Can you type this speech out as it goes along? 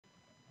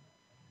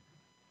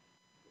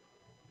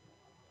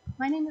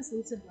My name is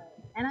Lisa Blair,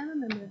 and I'm a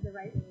member of the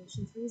Right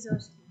Relations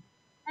Resource Team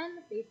and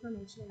the Faith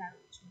Formation and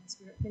Outreach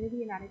Ministry at First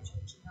United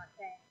Church in North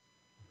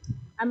Bay.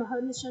 I'm a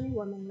Haudenosaunee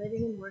woman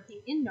living and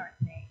working in North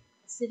Bay,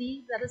 a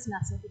city that is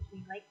nestled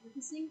between Lake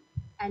Nipissing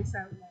and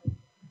Trout Lake,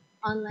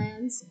 on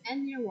lands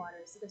and near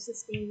waters that have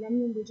sustained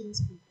many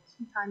Indigenous peoples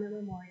from time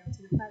immemorial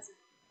to the present.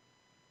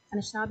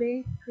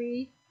 Anishinaabe,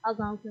 Cree,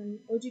 Algonquin,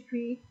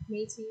 Ojibwe,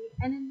 Métis,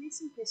 and in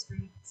recent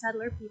history,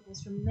 settler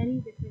peoples from many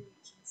different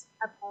nations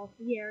have called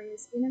the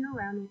areas in and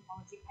around the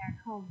Apology parent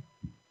home.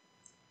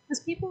 As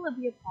people of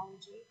the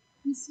Apology,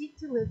 we seek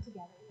to live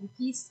together in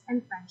peace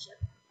and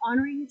friendship,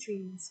 honoring the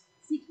trees,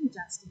 seeking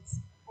justice,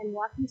 and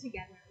walking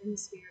together in the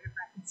spirit of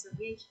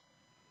reconciliation.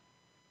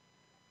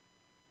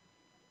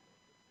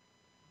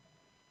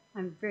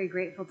 I'm very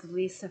grateful to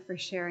Lisa for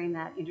sharing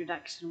that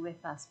introduction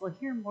with us. We'll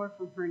hear more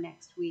from her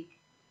next week.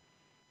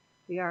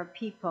 We are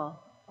people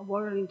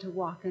willing to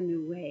walk a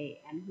new way,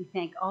 and we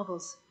thank all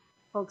those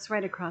folks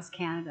right across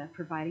Canada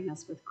providing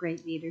us with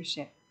great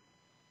leadership.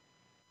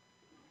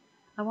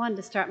 I wanted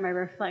to start my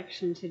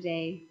reflection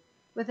today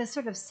with a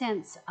sort of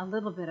sense, a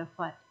little bit of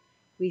what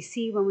we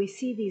see when we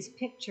see these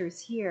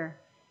pictures here.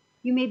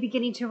 You may be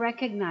getting to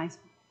recognize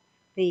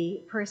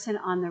the person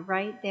on the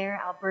right there,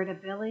 Alberta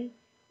Billy.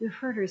 We've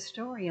heard her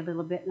story a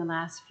little bit in the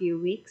last few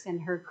weeks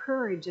and her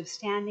courage of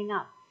standing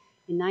up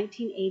in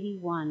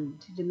 1981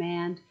 to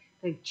demand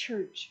the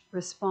church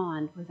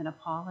respond with an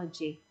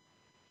apology.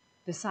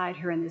 Beside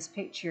her in this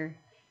picture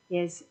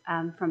is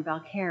from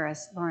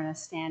Balcarres, Lorna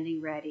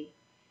Standing Ready.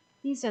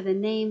 These are the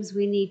names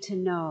we need to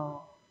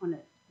know. When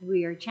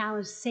we are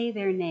challenged to say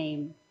their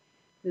name,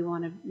 we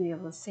want to be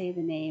able to say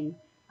the name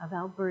of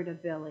Alberta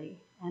Billy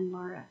and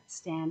Laura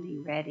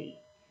Standing Ready,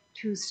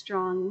 two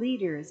strong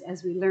leaders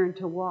as we learn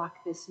to walk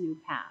this new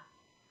path.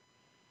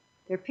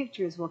 Their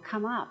pictures will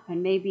come up,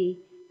 and maybe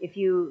if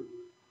you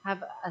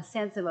have a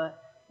sense of a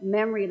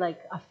memory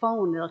like a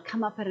phone, it'll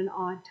come up at an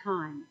odd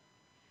time.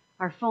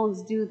 Our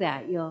phones do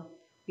that. You'll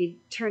be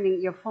turning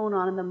your phone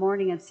on in the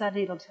morning and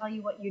suddenly it'll tell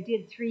you what you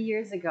did 3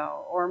 years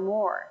ago or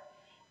more.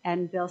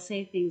 And they'll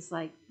say things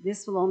like,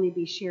 this will only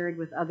be shared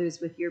with others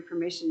with your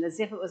permission, as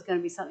if it was going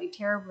to be something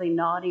terribly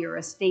naughty or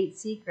a state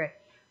secret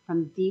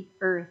from deep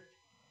earth.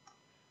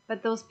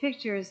 But those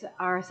pictures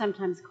are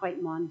sometimes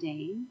quite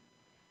mundane.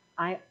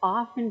 I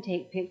often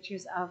take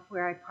pictures of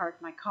where I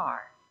park my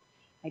car.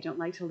 I don't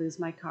like to lose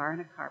my car in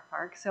a car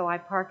park, so I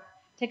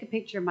take a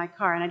picture of my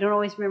car, and I don't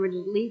always remember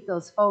to delete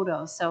those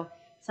photos. So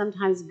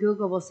sometimes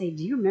Google will say,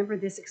 do you remember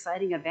this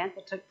exciting event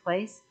that took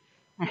place?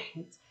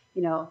 It's,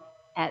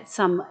 at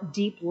some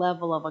deep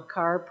level of a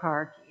car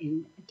park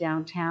in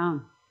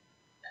downtown.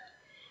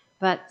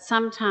 But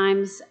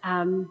sometimes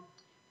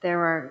there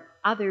are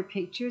other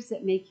pictures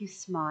that make you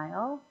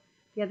smile.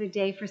 The other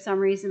day, for some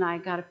reason, I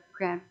got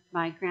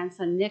my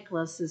grandson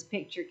Nicholas's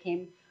picture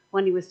came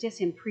when he was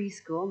just in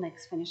preschool.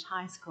 Nick's finished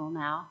high school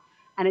now,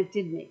 and it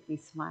did make me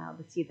smile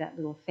to see that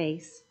little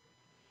face.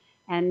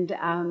 And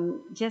I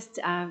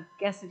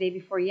guess the day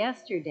before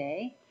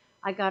yesterday,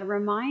 I got a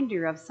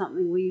reminder of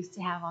something we used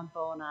to have on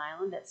Bowen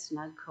Island at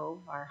Snug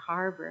Cove, our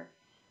harbor.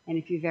 And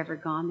if you've ever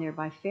gone there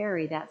by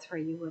ferry, that's where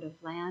you would have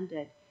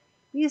landed.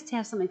 We used to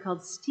have something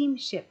called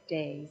Steamship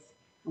Days,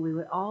 and we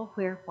would all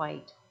wear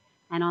white.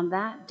 And on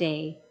that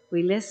day,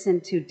 we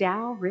listened to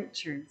Dal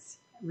Richards.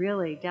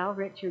 Really, Dal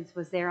Richards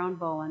was there on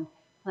Bowen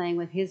playing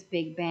with his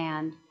big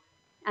band.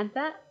 And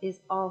that is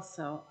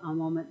also a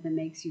moment that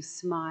makes you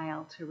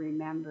smile to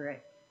remember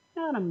it.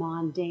 Not a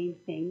mundane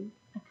thing,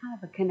 a kind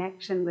of a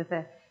connection with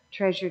a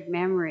treasured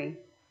memory,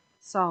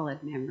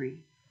 solid memory.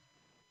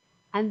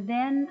 And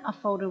then a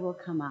photo will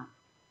come up.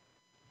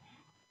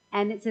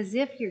 And it's as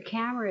if your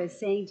camera is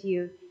saying to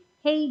you,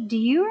 hey, do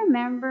you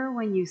remember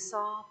when you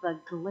saw the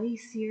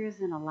glaciers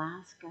in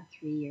Alaska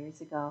 3 years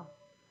ago?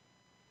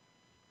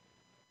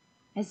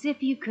 As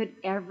if you could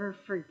ever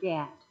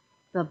forget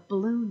the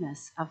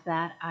blueness of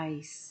that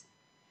ice,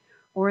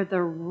 or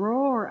the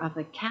roar of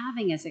the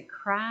calving as it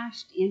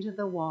crashed into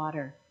the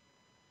water.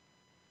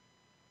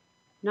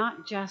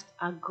 Not just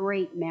a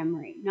great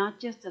memory,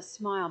 not just a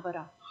smile, but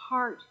a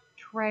heart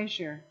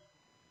treasure.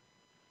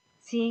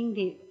 Seeing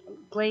the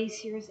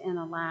glaciers in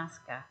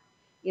Alaska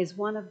is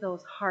one of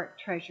those heart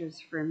treasures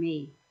for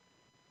me.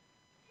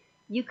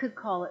 You could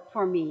call it,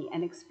 for me,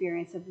 an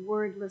experience of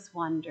wordless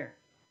wonder,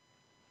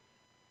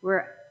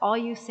 where all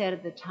you said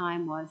at the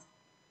time was,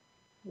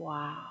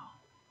 wow.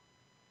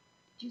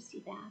 Did you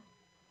see that?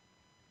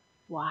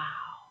 Wow.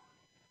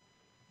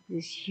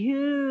 This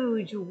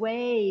huge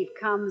wave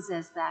comes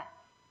as that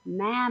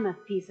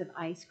mammoth piece of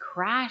ice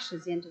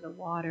crashes into the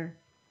water,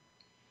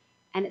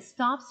 and it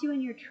stops you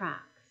in your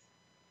tracks.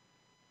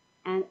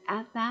 And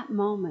at that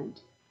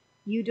moment,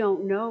 you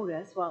don't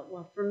notice,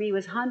 well, for me, it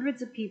was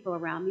hundreds of people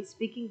around me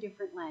speaking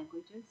different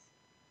languages,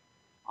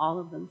 all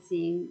of them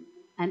seeing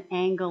an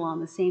angle on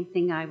the same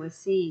thing I was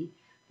seeing,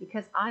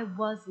 because I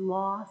was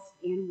lost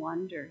in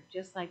wonder,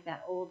 just like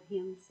that old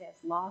hymn says,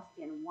 lost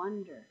in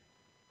wonder,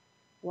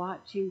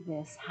 watching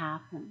this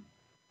happen.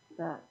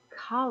 The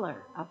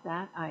color of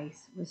that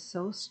ice was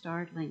so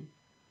startling.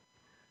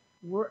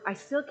 I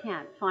still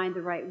can't find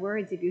the right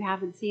words. If you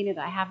haven't seen it,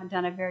 I haven't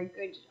done a very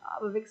good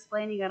job of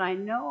explaining it, I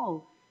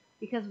know,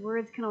 because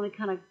words can only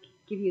kind of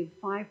give you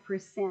 5%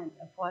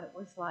 of what it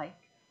was like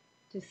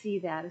to see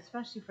that,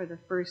 especially for the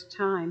first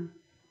time.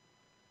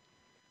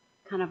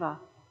 Kind of a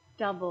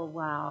double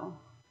wow.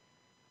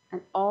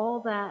 And all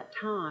that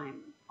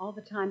time, all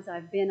the times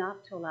I've been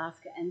up to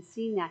Alaska and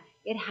seen that,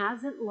 it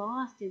hasn't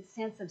lost its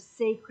sense of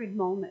sacred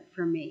moment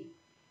for me.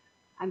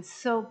 I'm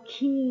so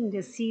keen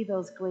to see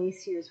those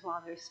glaciers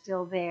while they're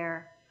still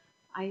there.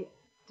 I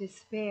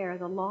despair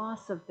the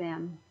loss of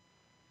them.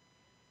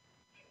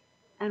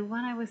 And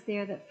when I was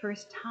there that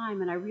first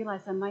time and I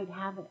realized I might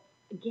have it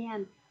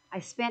again, I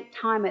spent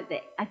time at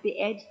the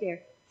edge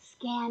there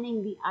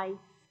scanning the ice,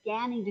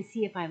 scanning to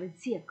see if I would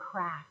see a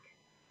crack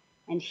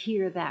and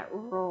hear that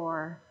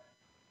roar.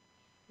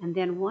 And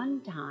then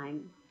one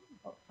time,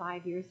 about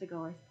 5 years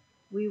ago,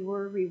 we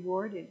were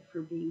rewarded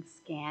for being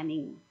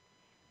scanning,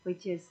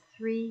 which is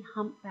 3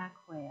 humpback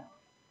whales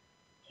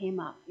came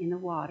up in the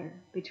water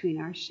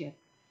between our ship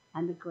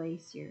and the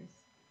glaciers.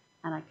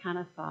 And I kind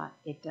of thought,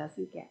 it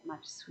doesn't get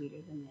much sweeter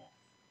than this.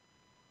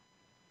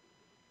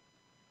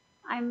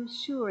 I'm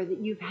sure that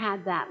you've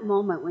had that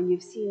moment when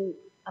you've seen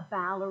a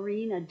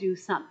ballerina do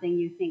something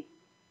you think,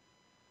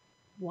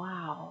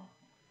 wow.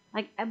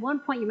 Like at one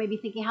point you may be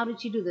thinking, how did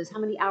she do this? How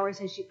many hours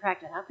has she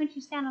practiced? How can she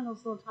stand on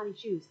those little tiny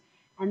shoes?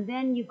 And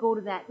then you go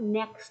to that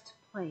next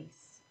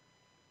place,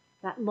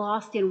 that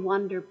lost in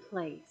wonder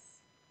place,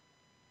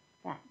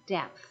 that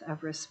depth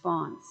of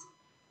response.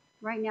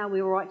 Right now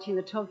we were watching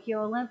the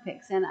Tokyo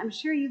Olympics, and I'm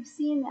sure you've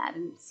seen that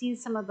and seen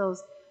some of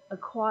those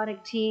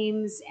aquatic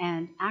teams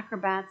and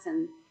acrobats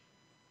and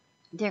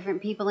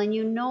different people, and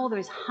you know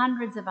there's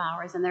hundreds of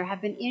hours and there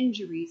have been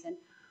injuries and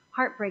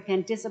heartbreak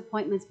and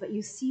disappointments, but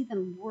you see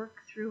them work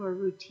through a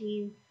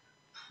routine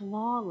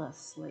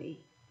flawlessly,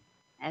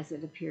 as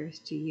it appears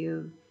to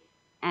you,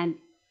 and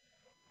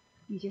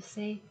you just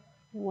say,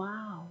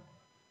 wow.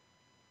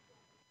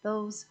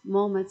 Those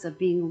moments of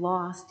being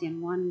lost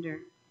in wonder.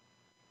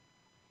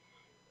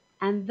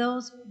 And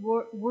those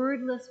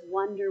wordless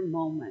wonder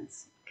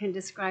moments can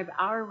describe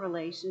our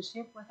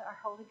relationship with our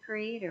Holy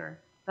Creator,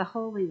 the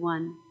Holy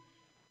One.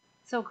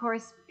 So, of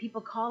course,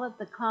 people call it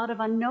the cloud of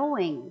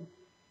unknowing,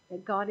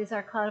 that God is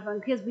our cloud of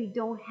unknowing, because we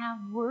don't have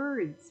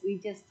words. We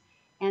just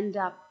end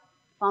up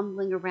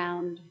fumbling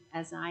around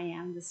as I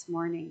am this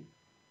morning.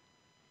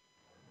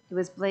 It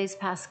was Blaise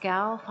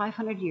Pascal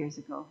 500 years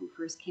ago who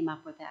first came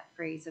up with that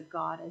phrase of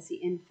God as the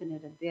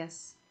infinite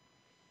abyss.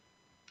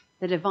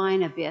 The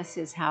divine abyss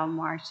is how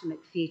Marcia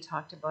McPhee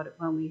talked about it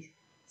when we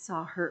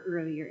saw her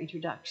earlier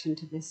introduction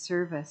to this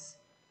service.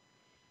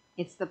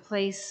 It's the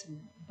place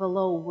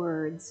below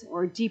words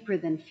or deeper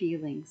than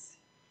feelings.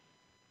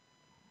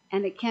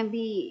 And it can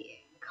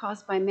be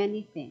caused by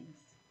many things.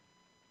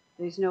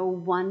 There's no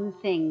one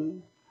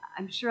thing.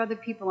 I'm sure other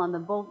people on the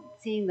boat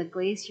seeing the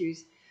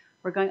glaciers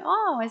were going,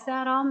 oh, is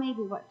that all?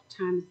 Maybe what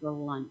time's the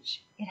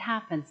lunch? It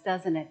happens,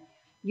 doesn't it?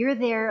 You're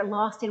there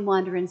lost in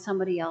wonder and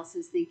somebody else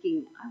is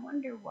thinking, I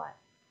wonder what?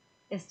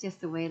 It's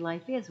just the way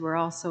life is. We're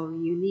all so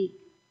unique.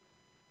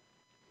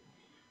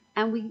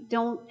 And we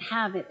don't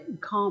have it in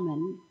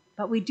common,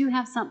 but we do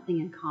have something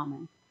in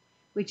common,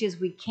 which is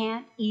we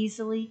can't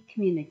easily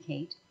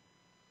communicate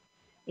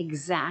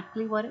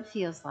exactly what it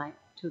feels like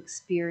to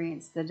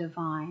experience the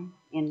divine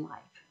in life.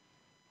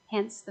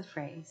 Hence the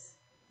phrase,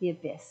 the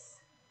abyss,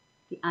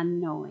 the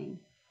unknowing.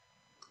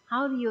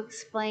 How do you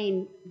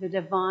explain the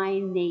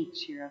divine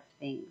nature of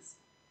things?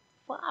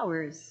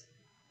 Flowers,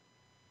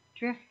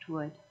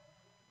 driftwood,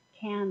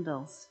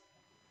 candles.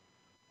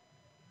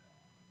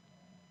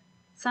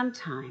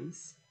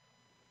 Sometimes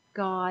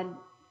God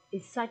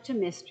is such a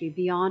mystery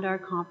beyond our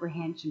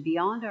comprehension,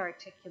 beyond our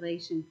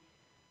articulation,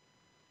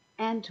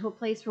 and to a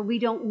place where we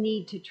don't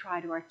need to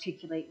try to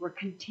articulate. We're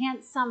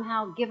content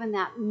somehow, given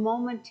that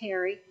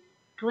momentary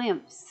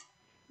glimpse,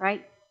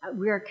 right?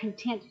 We are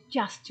content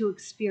just to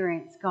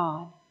experience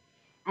God.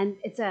 And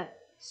it's a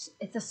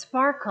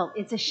sparkle,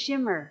 it's a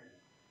shimmer,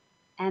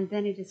 and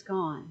then it is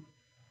gone.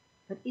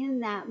 But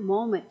in that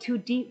moment, too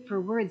deep for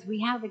words,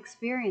 we have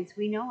experience,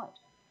 we know it.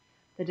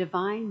 The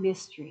divine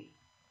mystery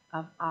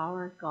of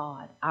our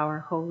God, our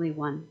Holy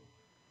One.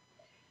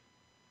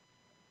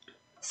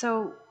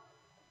 So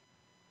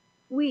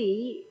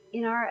we,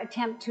 in our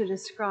attempt to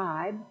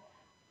describe,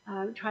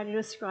 try to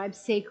describe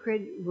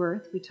sacred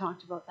worth, we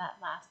talked about that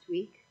last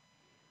week,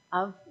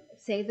 of,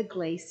 say, the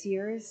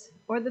glaciers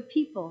or the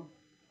people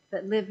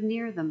that live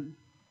near them.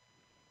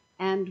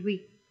 And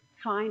we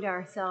find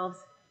ourselves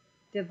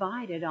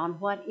divided on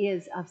what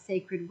is of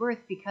sacred worth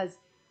because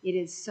it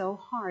is so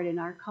hard in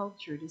our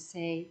culture to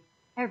say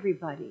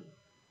everybody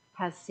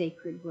has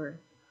sacred worth.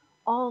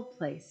 All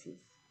places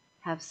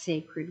have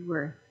sacred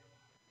worth.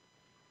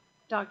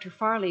 Dr.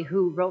 Farley,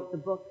 who wrote the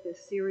book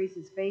this series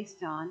is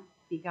based on,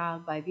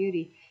 Beguiled by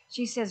Beauty,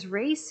 she says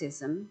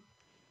racism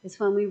is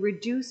when we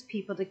reduce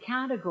people to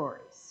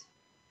categories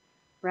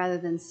rather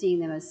than seeing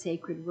them as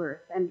sacred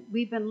worth. And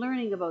we've been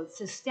learning about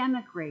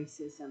systemic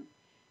racism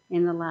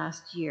in the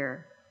last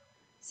year.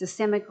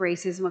 Systemic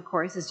racism, of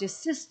course, is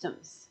just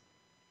systems.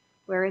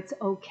 where it's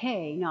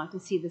okay not to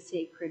see the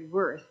sacred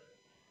worth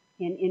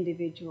in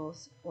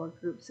individuals or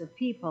groups of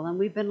people. And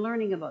we've been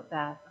learning about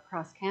that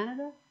across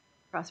Canada,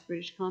 across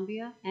British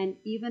Columbia, and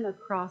even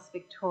across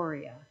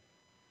Victoria,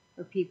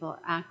 where people are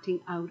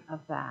acting out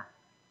of that.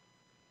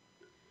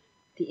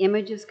 The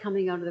images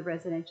coming out of the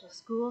residential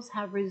schools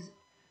have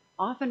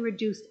often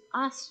reduced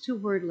us to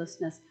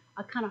wordlessness,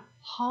 a kind of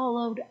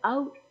hollowed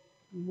out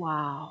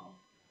wow.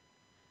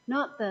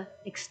 Not the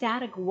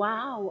ecstatic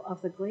wow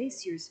of the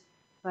glaciers,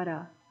 but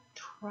a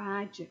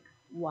tragic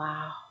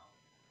wow,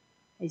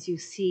 as you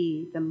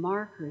see the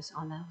markers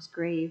on those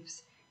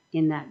graves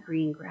in that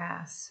green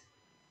grass.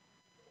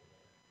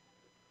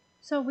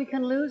 So we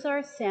can lose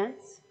our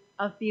sense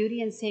of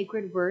beauty and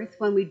sacred worth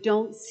when we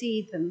don't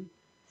see the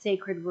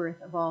sacred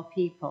worth of all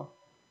people,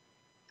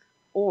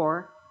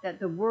 or that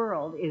the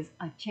world is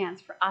a chance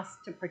for us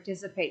to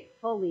participate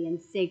fully in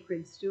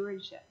sacred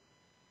stewardship.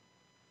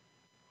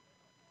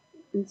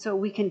 And so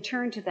we can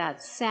turn to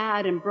that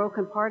sad and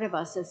broken part of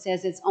us that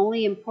says it's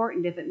only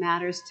important if it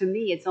matters to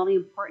me. It's only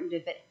important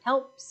if it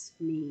helps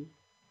me,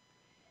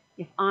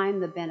 if I'm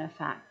the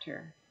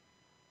benefactor,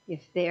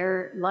 if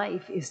their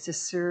life is to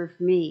serve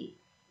me.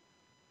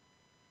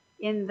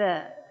 In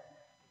the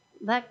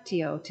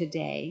Lectio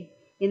today,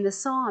 in the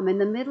psalm, in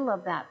the middle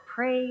of that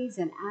praise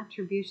and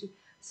attribution,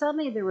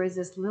 suddenly there was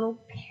this little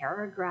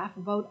paragraph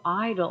about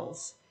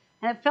idols.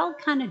 And it felt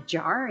kind of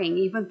jarring,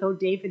 even though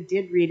David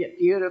did read it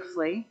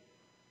beautifully.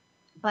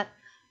 But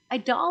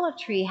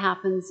idolatry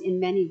happens in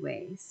many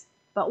ways.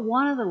 But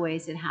one of the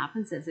ways it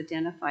happens, as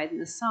identified in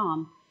the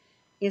psalm,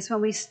 is when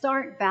we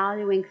start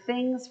valuing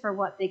things for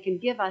what they can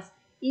give us,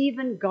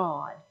 even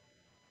God.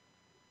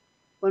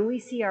 When we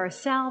see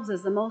ourselves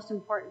as the most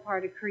important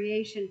part of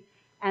creation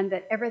and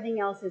that everything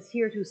else is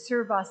here to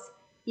serve us,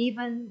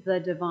 even the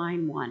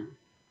divine one.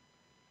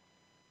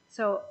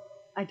 So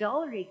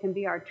idolatry can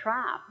be our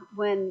trap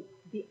when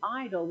the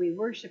idol we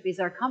worship is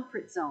our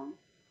comfort zone,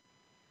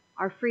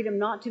 our freedom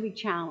not to be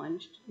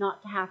challenged,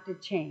 not to have to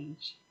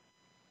change.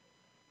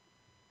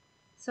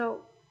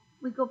 So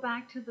we go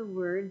back to the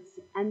words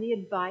and the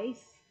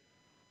advice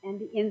and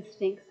the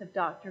instincts of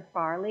Dr.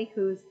 Farley,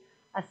 who's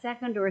a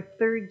second or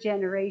third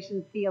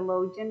generation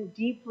theologian,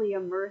 deeply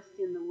immersed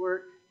in the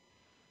work.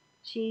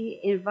 She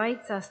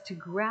invites us to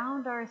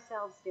ground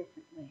ourselves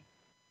differently,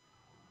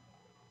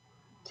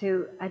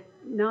 to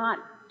not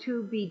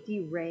to be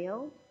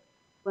derailed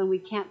when we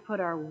can't put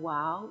our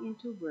wow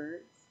into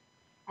words,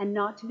 and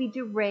not to be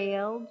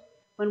derailed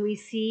when we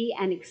see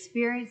and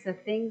experience the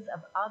things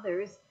of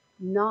others,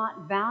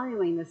 not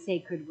valuing the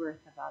sacred worth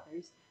of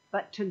others,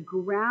 but to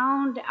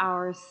ground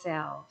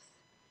ourselves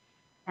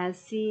as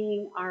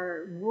seeing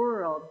our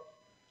world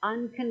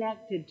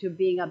unconnected to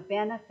being a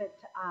benefit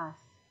to us,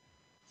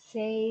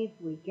 save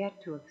we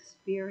get to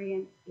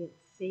experience its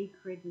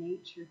sacred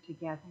nature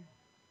together.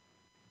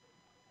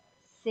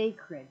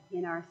 Sacred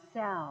in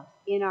ourselves,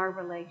 in our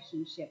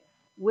relationship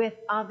with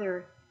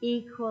other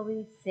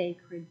equally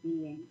sacred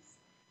beings,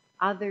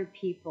 other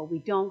people we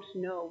don't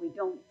know, we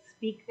don't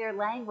speak their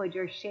language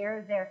or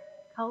share their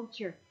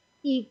culture,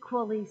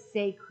 equally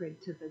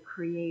sacred to the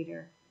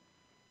Creator.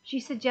 She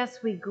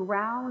suggests we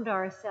ground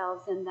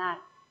ourselves in that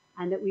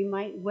and that we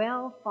might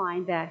well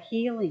find that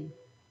healing.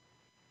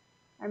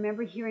 I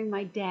remember hearing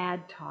my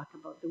dad talk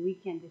about the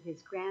weekend that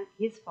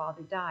his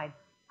father died.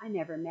 I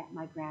never met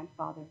my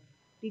grandfather.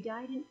 He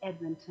died in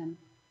Edmonton.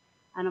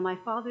 And on my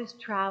father's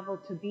travel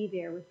to be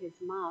there with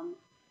his mom,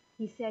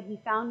 he said he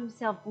found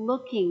himself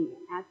looking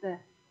at the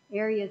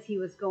areas he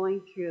was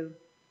going through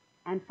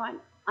and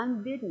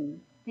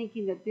unbidden,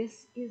 thinking that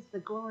this is the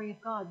glory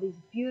of God,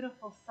 these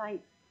beautiful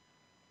sights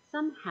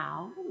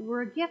somehow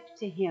were a gift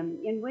to him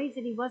in ways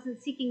that he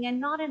wasn't seeking, and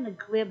not in a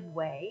glib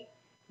way.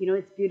 You know,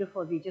 it's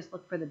beautiful if you just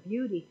look for the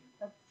beauty,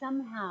 but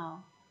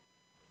somehow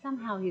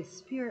his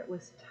spirit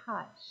was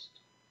touched.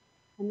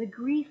 And the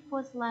grief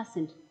was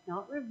lessened,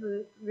 not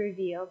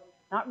revealed,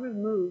 not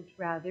removed,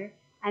 rather,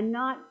 and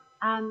not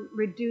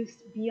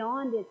reduced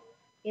beyond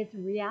its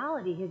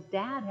reality. His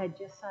dad had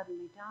just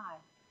suddenly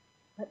died.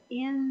 But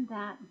in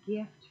that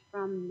gift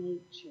from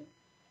nature,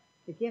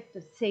 the gift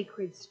of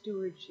sacred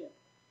stewardship,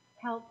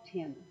 helped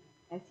him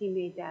as he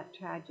made that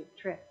tragic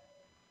trip.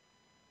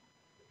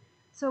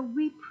 So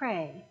we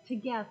pray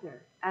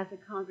together as a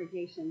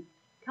congregation,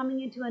 coming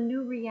into a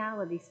new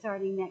reality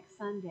starting next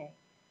Sunday,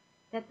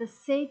 that the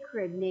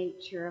sacred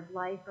nature of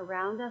life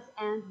around us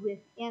and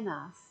within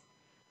us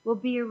will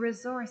be a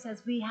resource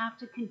as we have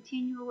to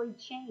continually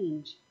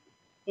change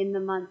in the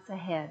months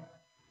ahead.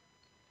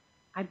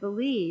 I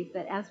believe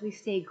that as we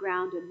stay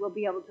grounded, we'll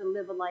be able to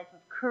live a life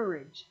of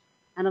courage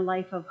and a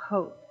life of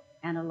hope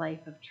and a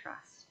life of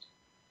trust.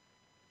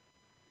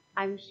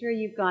 I'm sure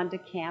you've gone to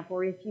camp,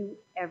 or if you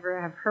ever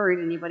have heard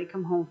anybody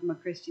come home from a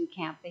Christian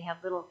camp, they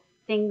have little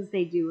things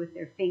they do with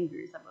their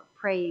fingers, about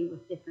praying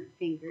with different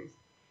fingers.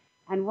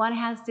 And one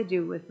has to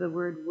do with the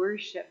word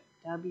worship,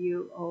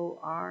 W-O-R-S-H-I-P.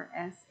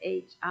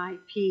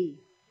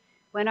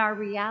 When our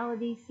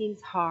reality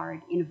seems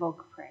hard,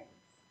 invoke praise.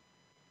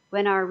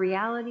 When our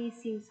reality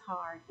seems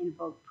hard,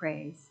 invoke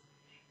praise.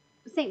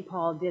 St.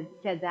 Paul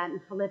said that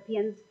in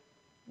Philippians,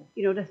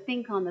 to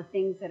think on the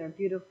things that are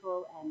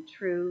beautiful and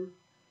true.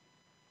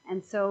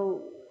 And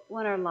so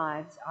when our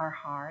lives are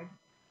hard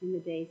in the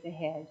days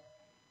ahead,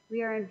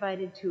 we are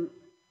invited to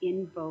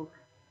invoke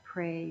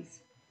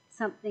praise,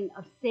 something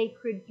of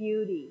sacred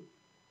beauty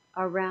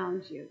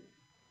around you,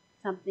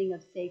 something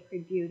of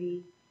sacred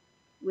beauty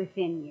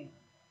within you.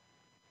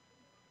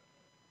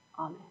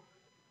 Amen.